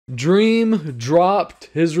Dream dropped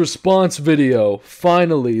his response video.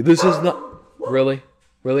 Finally. This is not... Really?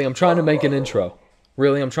 Really? I'm trying to make an intro.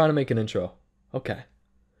 Really? I'm trying to make an intro. Okay.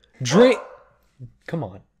 Dream... Come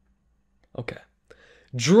on. Okay.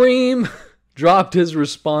 Dream dropped his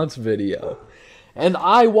response video. And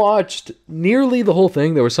I watched nearly the whole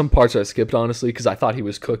thing. There were some parts I skipped, honestly, because I thought he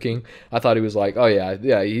was cooking. I thought he was like, oh,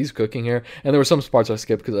 yeah, he's cooking here. And there were some parts I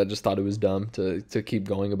skipped because I just thought it was dumb to keep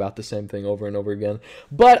going about the same thing over and over again.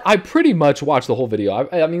 But I pretty much watched the whole video.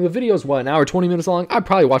 I mean, the video is, what, an hour, 20 minutes long? I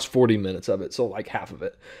probably watched 40 minutes of it, so like half of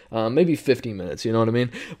it. Maybe 50 minutes, you know what I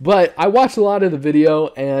mean? But I watched a lot of the video,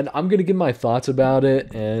 and I'm going to give my thoughts about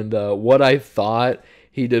it and what I thought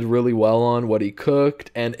he did really well on, what he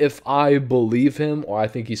cooked, and if I believe him or I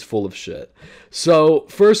think he's full of shit. So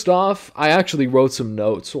first off, I actually wrote some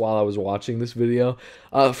notes while I was watching this video.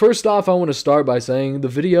 First off, I want to start by saying the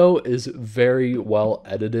video is very well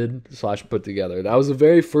edited / put together. That was the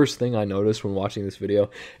very first thing I noticed when watching this video.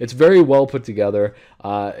 It's very well put together.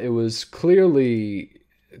 It was clearly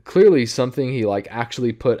something he like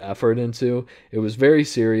actually put effort into. It was very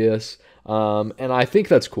serious. And I think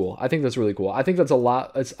that's cool. I think that's really cool. I think that's a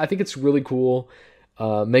lot. I think it's really cool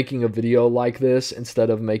making a video like this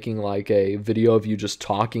instead of making like a video of you just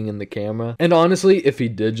talking in the camera. And honestly, if he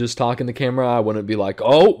did just talk in the camera, I wouldn't be like,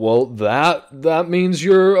 oh, well, that means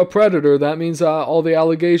you're a predator. That means all the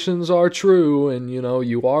allegations are true and, you know,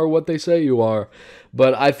 you are what they say you are.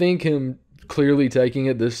 But I think him clearly taking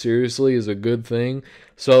it this seriously is a good thing.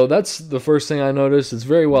 So that's the first thing I noticed. It's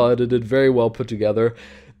very well edited, very well put together.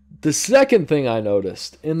 The second thing I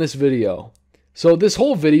noticed in this video, so this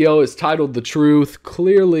whole video is titled The Truth.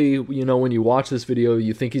 Clearly, you know, when you watch this video,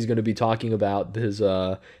 you think he's going to be talking about his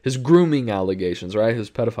grooming allegations, right?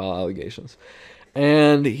 His pedophile allegations.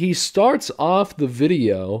 And he starts off the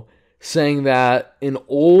video saying that an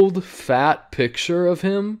old fat picture of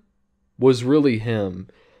him was really him.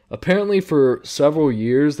 Apparently for several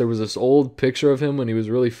years, there was this old picture of him when he was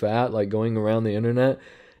really fat, like going around the internet.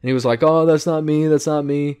 And he was like, oh, that's not me, that's not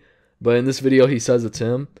me. But in this video, he says it's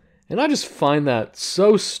him. And I just find that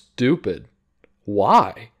so stupid.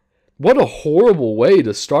 Why? What a horrible way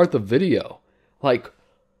to start the video. Like,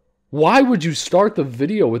 why would you start the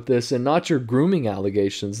video with this and not your grooming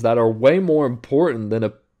allegations that are way more important than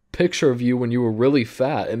a picture of you when you were really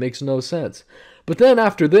fat? It makes no sense. But then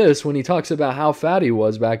after this, when he talks about how fat he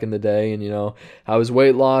was back in the day and, you know, how his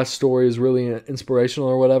weight loss story is really inspirational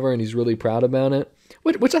or whatever, and he's really proud about it,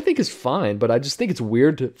 which I think is fine, but I just think it's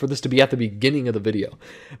weird for this to be at the beginning of the video.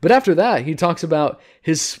 But after that, he talks about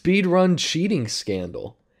his speedrun cheating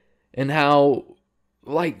scandal and how,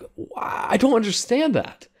 like, I don't understand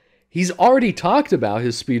that. He's already talked about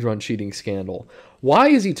his speedrun cheating scandal. Why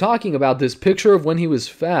is he talking about this picture of when he was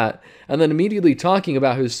fat and then immediately talking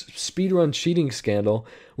about his speedrun cheating scandal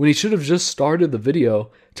when he should have just started the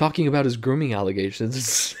video talking about his grooming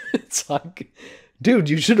allegations? It's like, dude,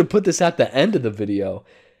 you should have put this at the end of the video.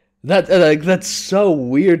 That's so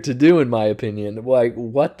weird to do, in my opinion. Like,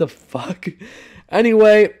 what the fuck?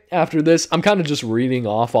 Anyway, after this, I'm kind of just reading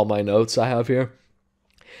off all my notes I have here.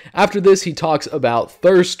 After this, he talks about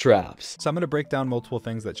thirst traps. So I'm going to break down multiple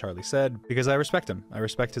things that Charlie said because I respect him. I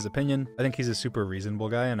respect his opinion. I think he's a super reasonable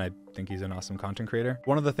guy and I think he's an awesome content creator.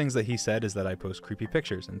 One of the things that he said is that I post creepy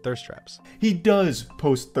pictures and thirst traps. He does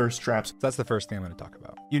post thirst traps. That's the first thing I'm going to talk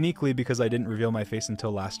about. Uniquely, because I didn't reveal my face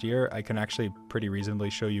until last year, I can actually pretty reasonably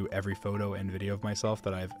show you every photo and video of myself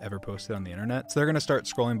that I've ever posted on the internet. So they're going to start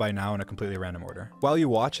scrolling by now in a completely random order. While you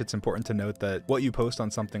watch, it's important to note that what you post on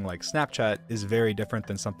something like Snapchat is very different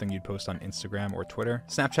than something you'd post on Instagram or Twitter.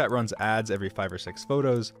 Snapchat runs ads every 5 or 6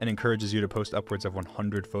 photos and encourages you to post upwards of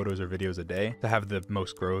 100 photos or videos a day to have the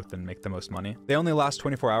most growth and make the most money. They only last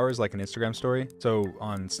 24 hours like an Instagram story. So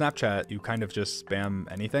on Snapchat, you kind of just spam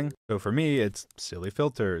anything. So for me, it's silly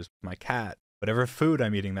filters, my cat, whatever food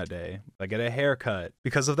I'm eating that day, I get a haircut.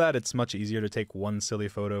 Because of that, it's much easier to take one silly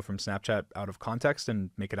photo from Snapchat out of context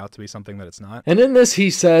and make it out to be something that it's not. And in this,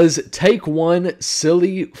 he says, take one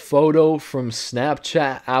silly photo from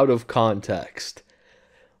Snapchat out of context,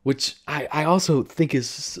 which I also think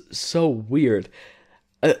is so weird.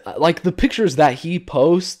 Like the pictures that he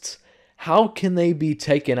posts, how can they be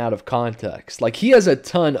taken out of context? Like he has a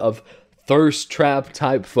ton of thirst trap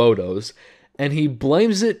type photos and he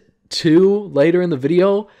blames it too later in the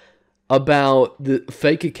video about the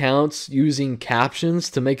fake accounts using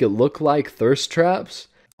captions to make it look like thirst traps.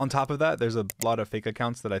 On top of that, there's a lot of fake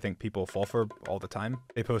accounts that I think people fall for all the time.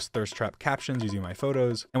 They post thirst trap captions using my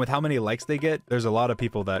photos, and with how many likes they get, there's a lot of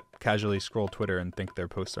people that casually scroll Twitter and think their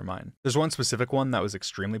posts are mine. There's one specific one that was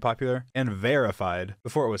extremely popular and verified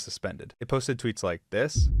before it was suspended. It posted tweets like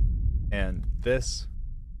this, and this,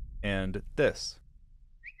 and this.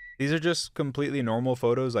 These are just completely normal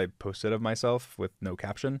photos I posted of myself with no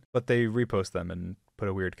caption, but they repost them and put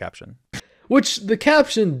a weird caption. Which the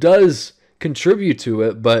caption does contribute to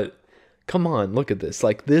it, but come on, look at this.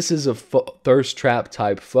 Like, this is a thirst trap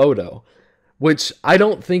type photo, which I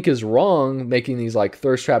don't think is wrong, making these like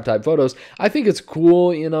thirst trap type photos. I think it's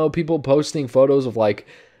cool, you know, people posting photos of like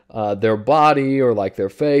their body or like their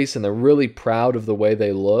face, and they're really proud of the way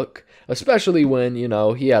they look, especially when, you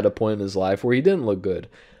know, he had a point in his life where he didn't look good.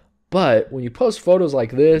 But when you post photos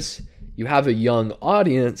like this, you have a young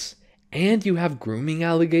audience and you have grooming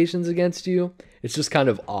allegations against you. It's just kind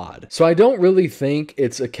of odd. So I don't really think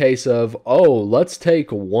it's a case of, oh, let's take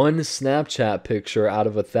one Snapchat picture out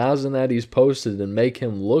of 1,000 that he's posted and make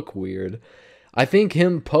him look weird. I think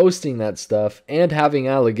him posting that stuff and having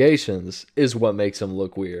allegations is what makes him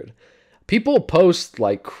look weird. People post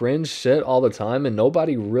like cringe shit all the time and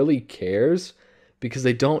nobody really cares because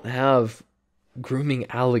they don't have grooming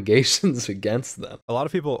allegations against them. A lot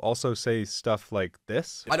of people also say stuff like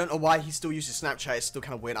this. I don't know why he still uses Snapchat. It's still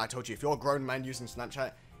kind of weird. I told you, if you're a grown man using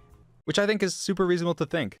Snapchat, Which I think is super reasonable to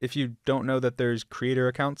think. If you don't know that there's creator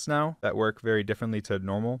accounts now that work very differently to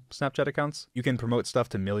normal Snapchat accounts, you can promote stuff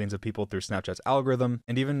to millions of people through Snapchat's algorithm,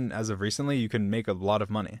 and even as of recently, you can make a lot of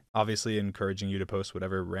money. Obviously encouraging you to post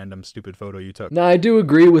whatever random stupid photo you took. Now, I do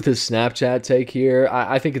agree with his Snapchat take here.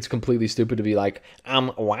 I think it's completely stupid to be like,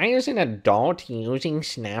 why is an adult using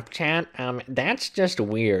Snapchat? That's just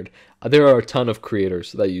weird. There are a ton of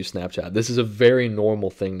creators that use Snapchat. This is a very normal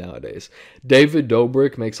thing nowadays. David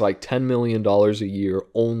Dobrik makes like $10 million a year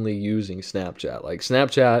only using Snapchat. Like,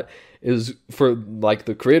 Snapchat is for like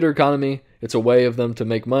the creator economy. It's a way of them to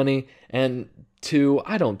make money. And two,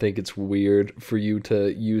 I don't think it's weird for you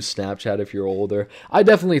to use Snapchat if you're older. I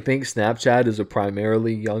definitely think Snapchat is a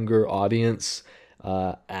primarily younger audience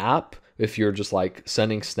app. If you're just like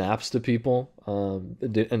sending snaps to people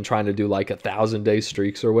and trying to do like 1,000-day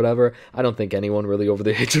streaks or whatever, I don't think anyone really over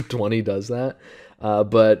the age of 20 does that.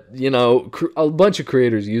 But, you know, a bunch of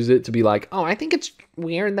creators use it to be like, oh, I think it's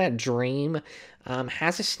weird that Dream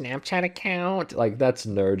has a Snapchat account. Like, that's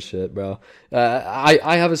nerd shit, bro. I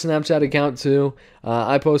have a Snapchat account too.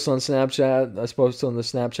 I post on Snapchat. I post on the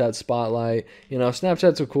Snapchat Spotlight. You know,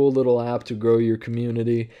 Snapchat's a cool little app to grow your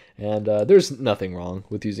community, and there's nothing wrong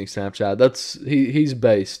with using Snapchat. He's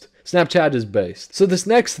based. Snapchat is based. So this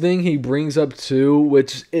next thing he brings up too,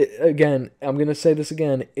 which, again, I'm going to say this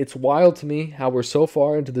again, it's wild to me how we're so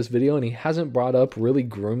far into this video and he hasn't brought up really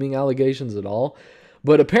grooming allegations at all.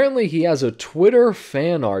 But apparently he has a Twitter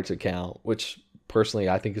fan art account, which personally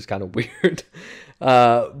I think is kind of weird.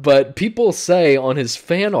 But people say on his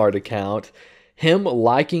fan art account, him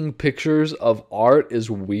liking pictures of art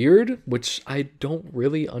is weird, which I don't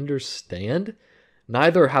really understand.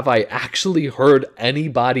 Neither have I actually heard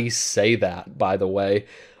anybody say that, by the way.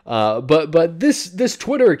 But this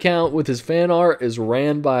Twitter account with his fan art is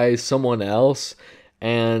ran by someone else.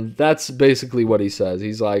 And that's basically what he says.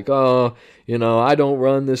 He's like, oh, you know, I don't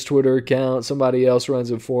run this Twitter account. Somebody else runs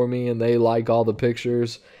it for me and they like all the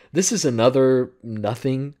pictures. This is another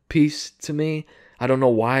nothing piece to me. I don't know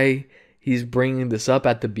why he's bringing this up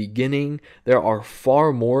at the beginning. There are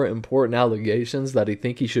far more important allegations that I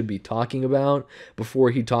think he should be talking about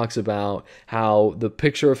before he talks about how the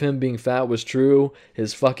picture of him being fat was true,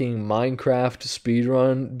 his fucking Minecraft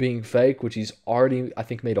speedrun being fake, which he's already, I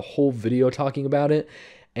think, made a whole video talking about it,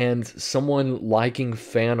 and someone liking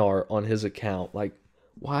fan art on his account. Like,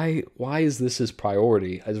 why is this his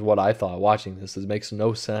priority, is what I thought watching this. This makes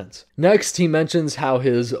no sense. Next, he mentions how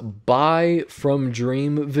his Buy from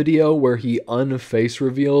Dream video where he unface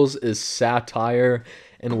reveals is satire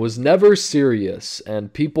and was never serious.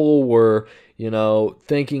 And people were, you know,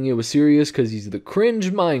 thinking it was serious because he's the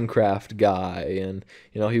cringe Minecraft guy. And,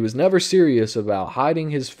 you know, he was never serious about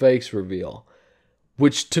hiding his face reveal.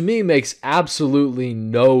 Which to me makes absolutely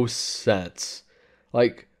no sense.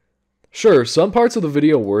 Like, sure, some parts of the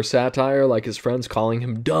video were satire, like his friends calling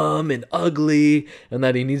him dumb and ugly, and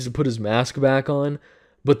that he needs to put his mask back on.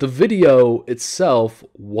 But the video itself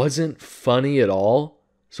wasn't funny at all,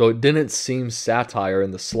 so it didn't seem satire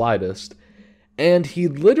in the slightest. And he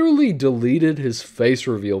literally deleted his face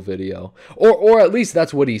reveal video. Or at least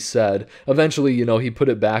that's what he said. Eventually, you know, he put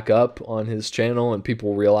it back up on his channel and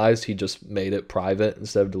people realized he just made it private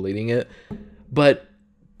instead of deleting it. But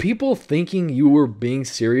people thinking you were being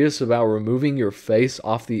serious about removing your face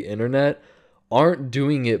off the internet aren't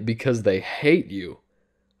doing it because they hate you.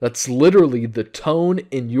 That's literally the tone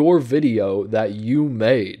in your video that you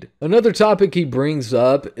made. Another topic he brings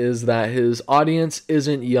up is that his audience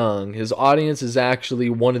isn't young. His audience is actually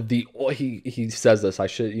one of the, he says this, I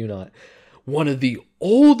shit you not, one of the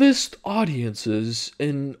oldest audiences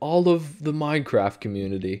in all of the Minecraft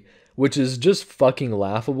community, which is just fucking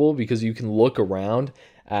laughable because you can look around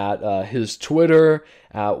at his Twitter,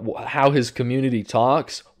 at how his community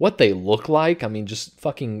talks, what they look like. I mean, just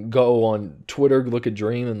fucking go on Twitter, look at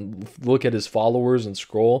Dream, and look at his followers and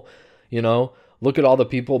scroll, you know? Look at all the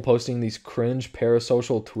people posting these cringe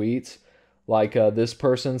parasocial tweets. Like this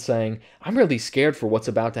person saying, I'm really scared for what's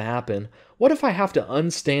about to happen. What if I have to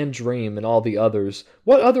unstand Dream and all the others?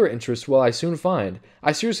 What other interests will I soon find?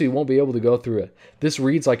 I seriously won't be able to go through it. This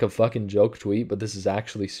reads like a fucking joke tweet, but this is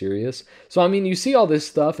actually serious. So, I mean, you see all this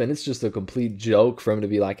stuff, and it's just a complete joke for him to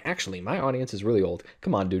be like, actually, my audience is really old.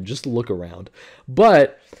 Come on, dude, just look around.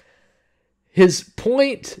 But his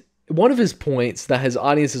point... One of his points that his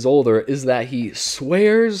audience is older is that he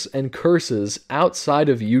swears and curses outside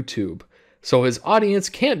of YouTube. So his audience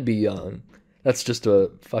can't be young. That's just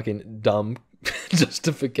a fucking dumb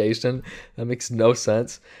justification. That makes no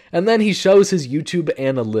sense. And then he shows his YouTube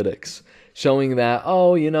analytics, showing that,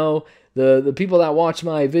 oh, you know, the people that watch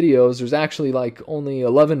my videos, there's actually like only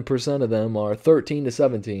 11% of them are 13 to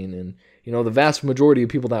 17. And, you know, the vast majority of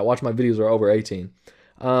people that watch my videos are over 18.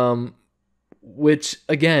 Which,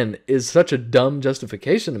 again, is such a dumb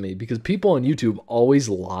justification to me because people on YouTube always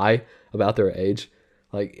lie about their age.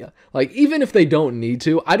 Like even if they don't need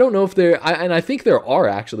to, I don't know if and I think there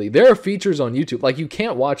are features on YouTube. Like, you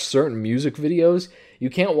can't watch certain music videos.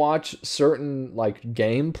 You can't watch certain, like,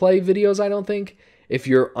 gameplay videos, I don't think, if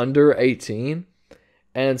you're under 18.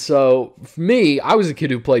 And so, for me, I was a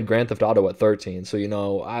kid who played Grand Theft Auto at 13. So, you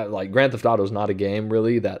know, Grand Theft Auto is not a game,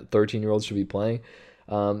 really, that 13-year-olds should be playing.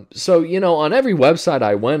 So, you know, on every website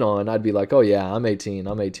I went on, I'd be like, oh yeah, I'm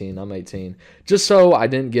 18, just so I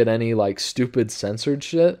didn't get any like stupid censored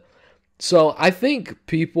shit. So I think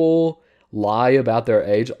people lie about their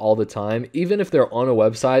age all the time, even if they're on a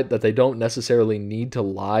website that they don't necessarily need to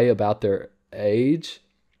lie about their age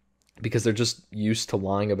because they're just used to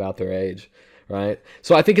lying about their age. Right?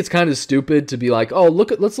 So I think it's kind of stupid to be like, oh,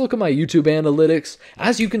 let's look at my YouTube analytics.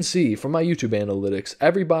 As you can see from my YouTube analytics,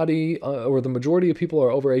 everybody or the majority of people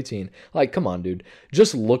are over 18. Like, come on, dude.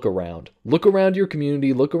 Just look around. Look around your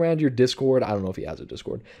community. Look around your Discord. I don't know if he has a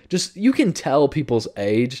Discord. Just, you can tell people's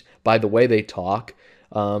age by the way they talk.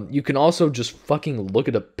 You can also just fucking look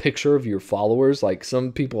at a picture of your followers. Like,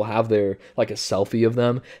 some people have their, like, a selfie of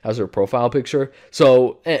them as their profile picture.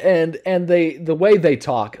 So, and the way they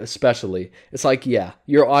talk, especially, it's like, yeah,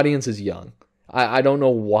 your audience is young. I don't know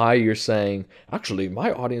why you're saying, actually,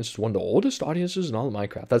 my audience is one of the oldest audiences in all of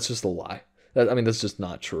Minecraft. That's just a lie. That's just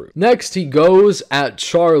not true. Next, he goes at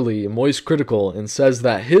Charlie, Moist Critical, and says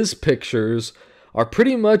that his pictures are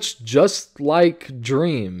pretty much just like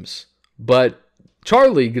Dream's, but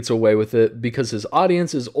Charlie gets away with it because his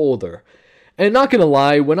audience is older. And not gonna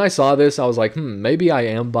lie, when I saw this, I was like, maybe I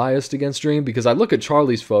am biased against Dream because I look at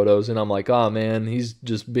Charlie's photos and I'm like, oh man, he's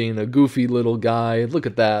just being a goofy little guy. Look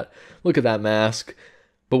at that mask.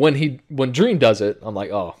 But when Dream does it, I'm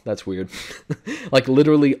like, oh, that's weird. Like,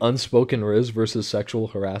 literally unspoken riz versus sexual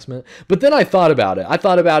harassment. But then I thought about it. I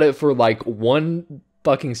thought about it for like 1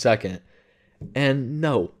 fucking second. And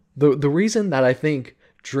no, the reason that I think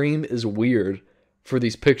Dream is weird for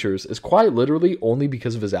these pictures is quite literally only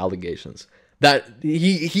because of his allegations that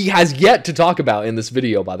he has yet to talk about in this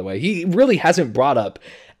video, by the way. He really hasn't brought up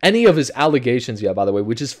any of his allegations yet, by the way,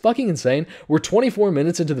 which is fucking insane. We're 24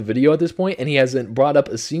 minutes into the video at this point, and he hasn't brought up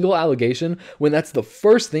a single allegation when that's the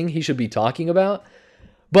first thing he should be talking about.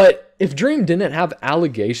 But if Dream didn't have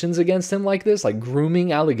allegations against him like this, like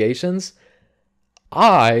grooming allegations,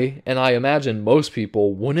 and I imagine most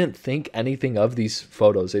people wouldn't think anything of these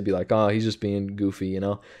photos. They'd be like, oh, he's just being goofy, you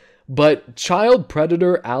know? But child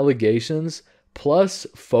predator allegations plus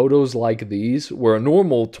photos like these, where a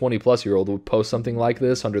normal 20-plus-year-old would post something like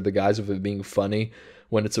this under the guise of it being funny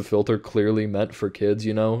when it's a filter clearly meant for kids,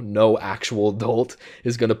 you know? No actual adult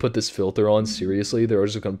is going to put this filter on seriously. They're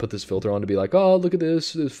just going to put this filter on to be like, oh, look at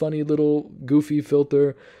this funny little goofy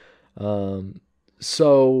filter.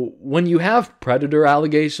 So when you have predator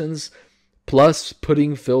allegations plus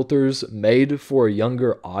putting filters made for a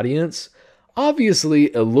younger audience,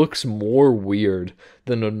 obviously it looks more weird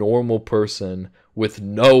than a normal person with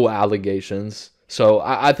no allegations. So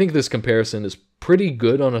I think this comparison is pretty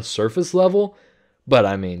good on a surface level, but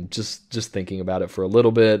I mean, just thinking about it for a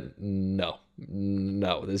little bit, no,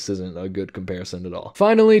 no, this isn't a good comparison at all.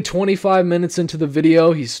 Finally, 25 minutes into the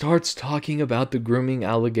video, he starts talking about the grooming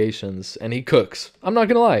allegations, and he cooks. I'm not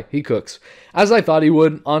gonna lie, he cooks. As I thought he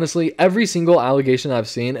would, honestly, every single allegation I've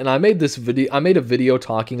seen, and I made a video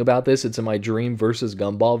talking about this, it's in my Dream versus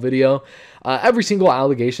Gumball video. Every single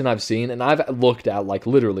allegation I've seen, and I've looked at like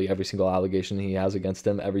literally every single allegation he has against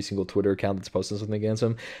him, every single Twitter account that's posted something against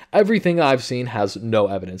him, everything I've seen has no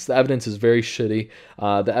evidence. The evidence is very shitty.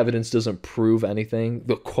 The evidence doesn't prove anything,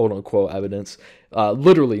 the quote-unquote evidence.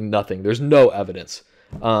 Literally nothing. There's no evidence.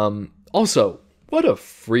 Also, what a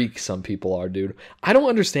freak some people are, dude. I don't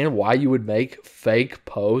understand why you would make fake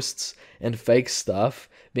posts and fake stuff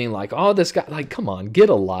being like, oh, this guy, like, come on, get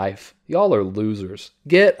a life. Y'all are losers.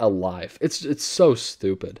 Get a life. It's so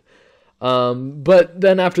stupid. But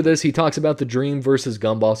then after this, he talks about the Dream versus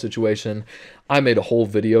Gumball situation. I made a whole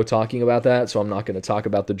video talking about that, so I'm not going to talk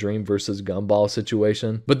about the Dream versus Gumball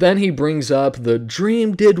situation. But then he brings up the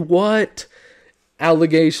Dream did what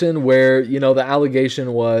allegation, where, you know, the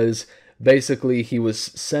allegation was basically he was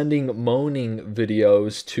sending moaning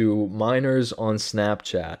videos to minors on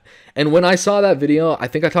Snapchat. And when I saw that video, I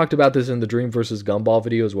think I talked about this in the Dream versus Gumball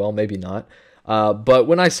video as well, maybe not. But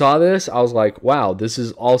when I saw this, I was like, wow, this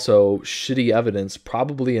is also shitty evidence,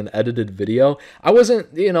 probably an edited video. I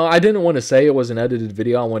wasn't, you know, I didn't want to say it was an edited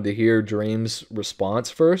video. I wanted to hear Dream's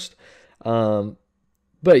response first.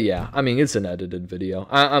 But yeah, I mean, it's an edited video.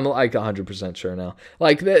 I'm like 100% sure now.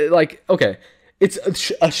 Like, okay, it's a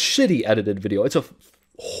shitty edited video. It's a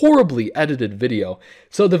horribly edited video.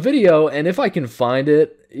 So the video, and if I can find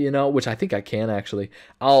it, you know, which I think I can actually,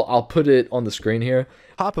 I'll put it on the screen here.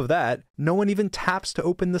 Top of that, no one even taps to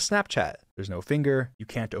open the Snapchat. There's no finger, you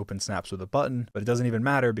can't open snaps with a button, but it doesn't even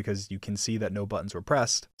matter because you can see that no buttons were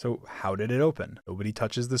pressed. So how did it open? Nobody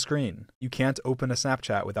touches the screen. You can't open a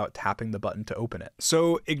Snapchat without tapping the button to open it.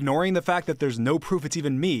 So ignoring the fact that there's no proof it's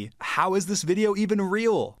even me, how is this video even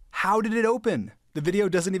real? How did it open? The video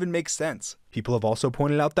doesn't even make sense. People have also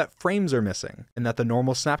pointed out that frames are missing and that the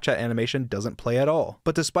normal Snapchat animation doesn't play at all.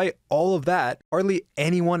 But despite all of that, hardly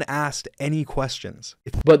anyone asked any questions.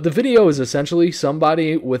 But the video is essentially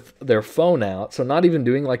somebody with their phone out, so not even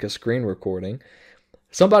doing like a screen recording.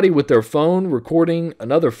 Somebody with their phone recording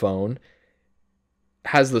another phone,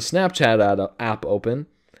 has the Snapchat app open,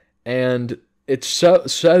 and it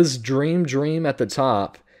says Dream at the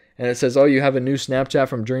top. And it says, oh, you have a new Snapchat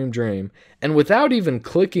from Dream. And without even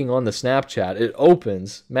clicking on the Snapchat, it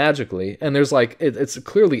opens magically. And there's like, it's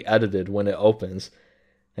clearly edited when it opens.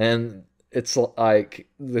 And it's like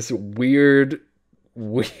this weird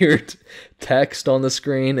text on the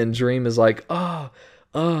screen. And Dream is like,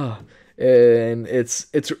 and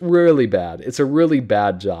it's really bad. It's a really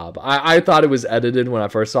bad job. I thought it was edited when I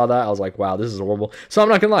first saw that. I was like, wow, this is horrible. So I'm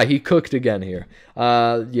not gonna lie, he cooked again here.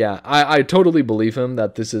 Yeah, I totally believe him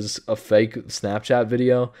that this is a fake Snapchat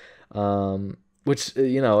video. Which,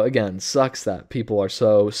 you know, again, sucks that people are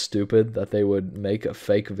so stupid that they would make a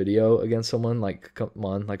fake video against someone. Like, come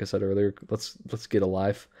on, like I said earlier, let's get a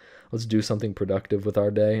life. Let's do something productive with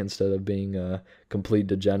our day instead of being a complete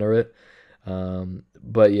degenerate.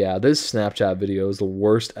 But yeah, this Snapchat video is the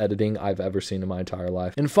worst editing I've ever seen in my entire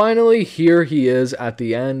life. And finally, here he is at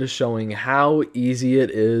the end showing how easy it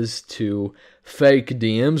is to fake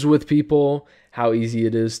DMs with people, how easy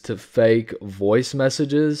it is to fake voice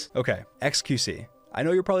messages. Okay, XQC, I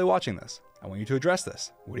know you're probably watching this. I want you to address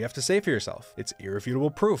this. What do you have to say for yourself? It's irrefutable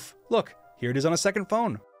proof. Look, here it is on a second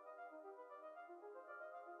phone.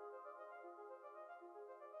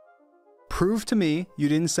 Prove to me you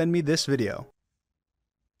didn't send me this video.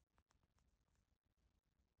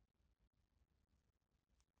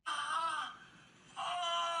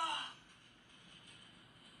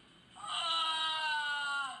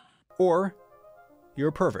 Or you're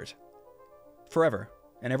a pervert. Forever.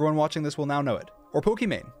 And everyone watching this will now know it. Or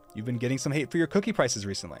Pokimane. You've been getting some hate for your cookie prices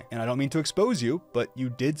recently. And I don't mean to expose you, but you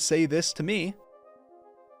did say this to me.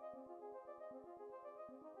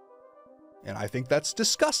 And I think that's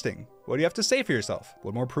disgusting. What do you have to say for yourself?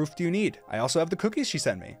 What more proof do you need? I also have the cookies she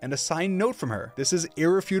sent me and a signed note from her. This is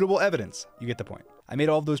irrefutable evidence. You get the point. I made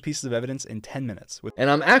all of those pieces of evidence in 10 minutes. And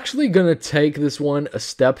I'm actually going to take this one a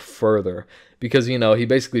step further because, you know, he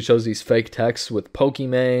basically shows these fake texts with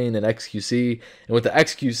Pokimane and XQC. And with the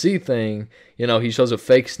XQC thing, you know, he shows a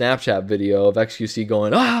fake Snapchat video of XQC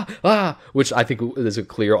going, which I think is a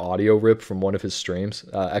clear audio rip from one of his streams.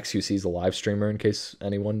 XQC is a live streamer, in case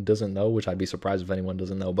anyone doesn't know, which I'd be surprised if anyone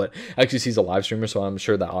doesn't know. But XQC is a live streamer, so I'm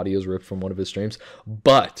sure that audio is ripped from one of his streams.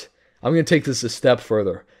 But I'm going to take this a step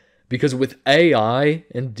further. Because with AI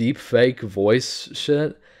and deep fake voice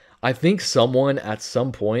shit, I think someone at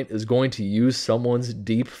some point is going to use someone's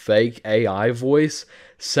deep fake AI voice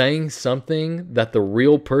saying something that the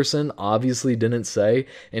real person obviously didn't say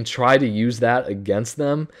and try to use that against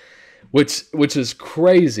them, which is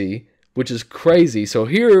crazy, So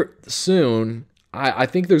here soon, I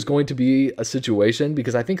think there's going to be a situation,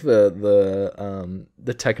 because I think the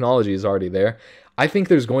technology is already there. I think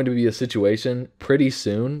there's going to be a situation pretty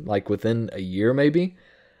soon, like within a year maybe,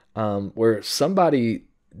 where somebody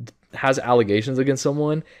has allegations against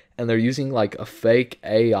someone and they're using like a fake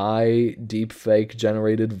AI deep fake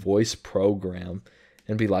generated voice program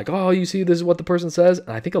and be like, oh, you see, this is what the person says. And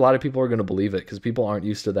I think a lot of people are going to believe it because people aren't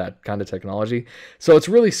used to that kind of technology. So it's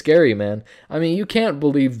really scary, man. I mean, you can't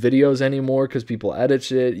believe videos anymore because people edit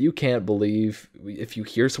shit. You can't believe if you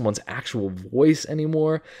hear someone's actual voice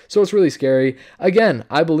anymore. So it's really scary. Again,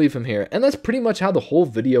 I believe him here. And that's pretty much how the whole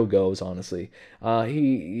video goes, honestly.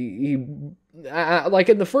 He like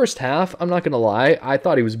in the first half, I'm not going to lie, I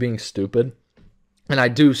thought he was being stupid. And I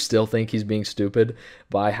do still think he's being stupid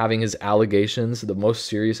by having his allegations, the most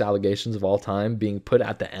serious allegations of all time, being put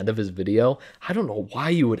at the end of his video. I don't know why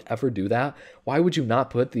you would ever do that. Why would you not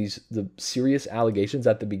put the serious allegations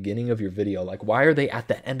at the beginning of your video? Like, why are they at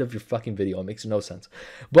the end of your fucking video? It makes no sense.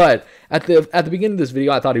 But at the beginning of this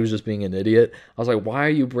video, I thought he was just being an idiot. I was like, why are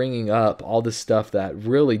you bringing up all this stuff that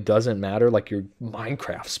really doesn't matter, like your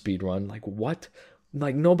Minecraft speedrun? Like, what?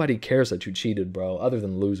 Like, nobody cares that you cheated, bro, other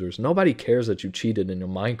than losers. Nobody cares that you cheated in your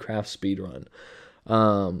Minecraft speedrun.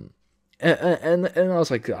 And I was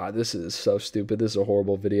like, God, this is so stupid. This is a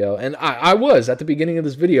horrible video. And I was, at the beginning of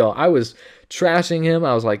this video, I was trashing him.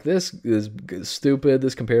 I was like, this is stupid.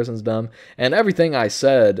 This comparison's dumb. And everything I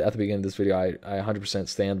said at the beginning of this video, I 100%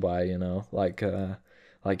 stand by, you know, like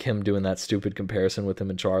him doing that stupid comparison with him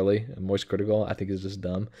and Charlie, and Moist Critical, I think is just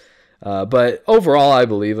dumb. But overall, I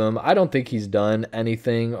believe him. I don't think he's done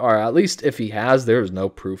anything, or at least if he has, there's no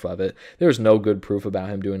proof of it. There's no good proof about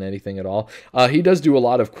him doing anything at all. He does do a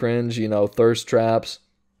lot of cringe, you know, thirst traps.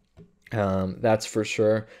 That's for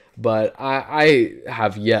sure. But I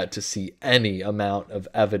have yet to see any amount of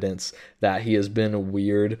evidence that he has been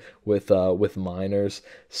weird with minors.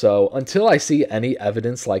 So until I see any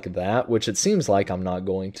evidence like that, which it seems like I'm not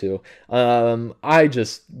going to, I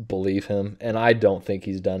just believe him, and I don't think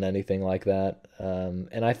he's done anything like that.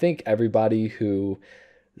 And I think everybody who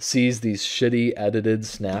sees these shitty edited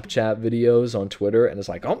Snapchat videos on Twitter and is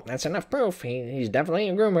like, oh, that's enough proof, he's definitely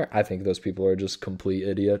a groomer, I think those people are just complete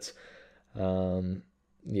idiots.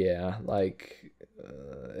 Yeah, like,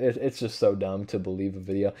 it's just so dumb to believe a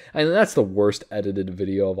video. And that's the worst edited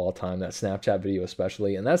video of all time, that Snapchat video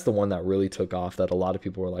especially. And that's the one that really took off, that a lot of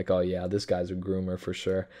people were like, oh yeah, this guy's a groomer for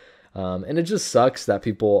sure. And it just sucks that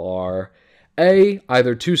people are, A,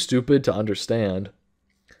 either too stupid to understand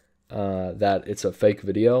that it's a fake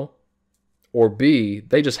video, or B,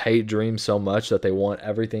 they just hate Dream so much that they want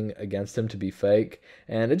everything against him to be fake.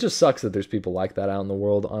 And it just sucks that there's people like that out in the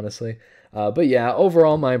world, honestly. But yeah,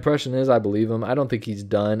 overall, my impression is I believe him. I don't think he's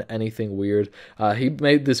done anything weird. He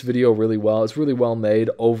made this video really well. It's really well made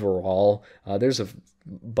overall. There's a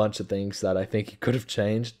bunch of things that I think he could have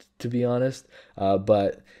changed, to be honest.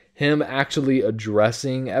 But him actually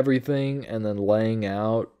addressing everything and then laying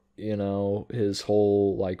out, you know, his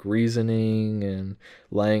whole like reasoning and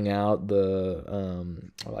laying out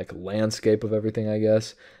the like landscape of everything, I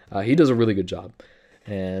guess. He does a really good job.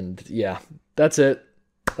 And yeah, that's it.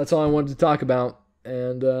 That's all I wanted to talk about.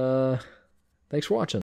 And thanks for watching.